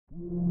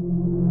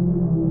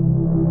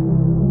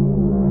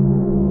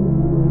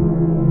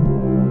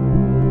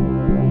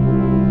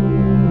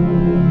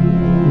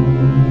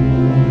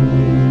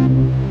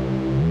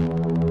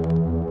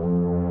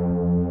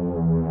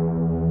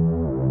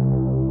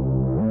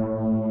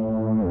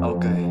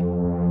Okay.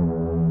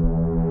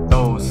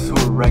 Those who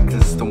are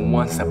reckless, the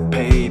ones that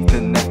pave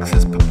the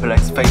nexus,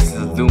 perplexed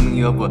faces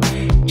looming over,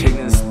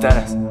 changing the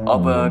status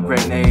of a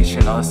great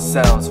nation.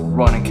 Ourselves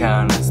running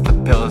counters, the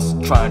pillars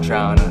trying to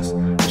drown us.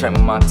 Check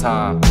my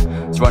time,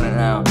 it's running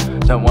out.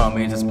 Don't want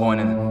me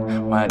disappointed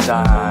when I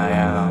die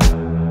out.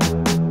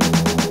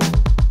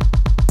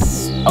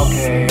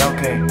 Okay,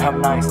 have a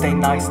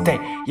nice day.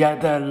 Yeah,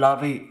 the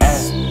lovely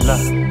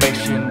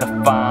elevation,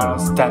 the final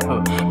step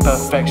of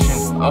perfection.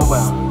 Oh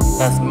well,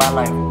 that's my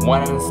life,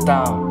 one in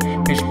style.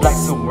 Pitch black,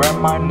 so where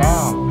am I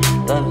now?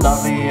 The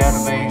lovely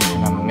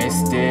elevation, I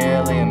miss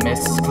daily and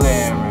Mrs.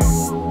 Clearing.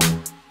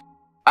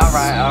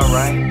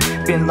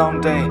 Alright, been a long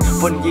day,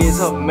 40 years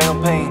of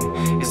mental pain.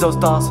 It's those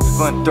thoughts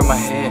going through my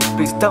head.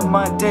 Please tell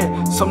my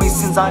dead, so many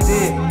sins I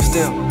did.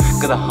 Still,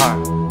 got a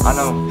heart, I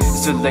know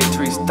it's too late to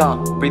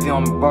restart. Breathing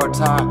on borrowed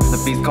time,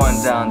 the beat's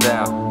going down.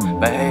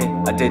 But hey,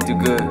 I did do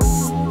good.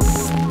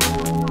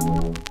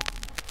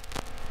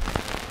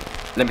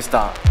 Let me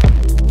stop.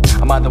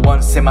 Am I the one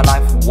to save my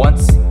life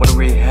once? Wanna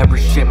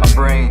rehabilitate my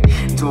brain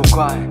into a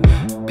quiet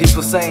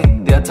peaceful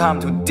saying their time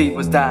too deep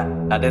was that.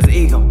 Now there's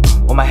ego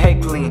on my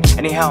head clean.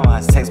 Anyhow,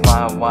 I text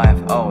my wife.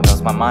 Oh, that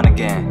was my mind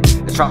again.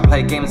 They're trying to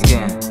play games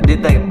again. I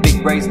did that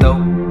big race though.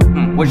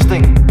 What you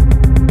think?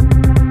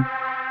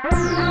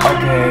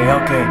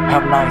 Okay,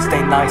 have a nice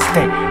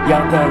day.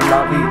 Yeah, the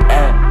lovely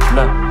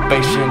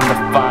elevation, the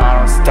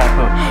final step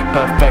of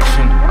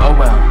perfection. Oh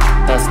well,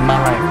 that's my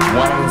life,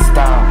 one in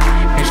style.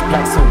 Pitch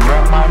black, so where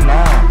am I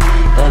now?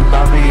 The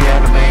lovely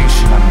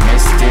elevation, I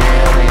miss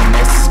daily and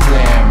Mrs.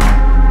 Clearing.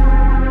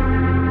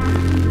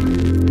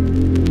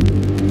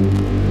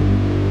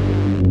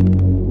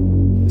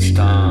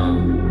 Stop,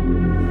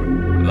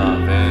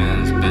 loving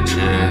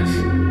bitches,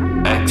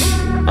 ex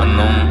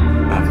unknown.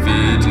 I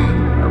feared you,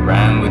 I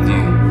ran with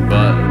you,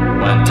 but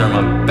when I turned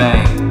my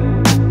back,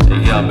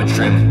 y'all been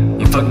dreaming.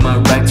 You fucked my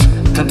rights,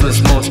 turned to a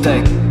small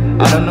stake.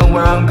 I don't know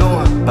where I'm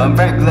going, but I'm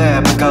very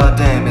glad, but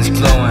goddamn it's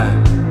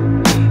glowing.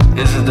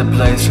 This is the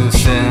place who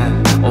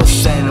sin, or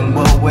sin and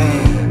will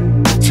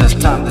win. Since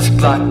time this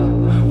clock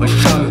will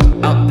show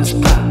you out this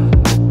plot.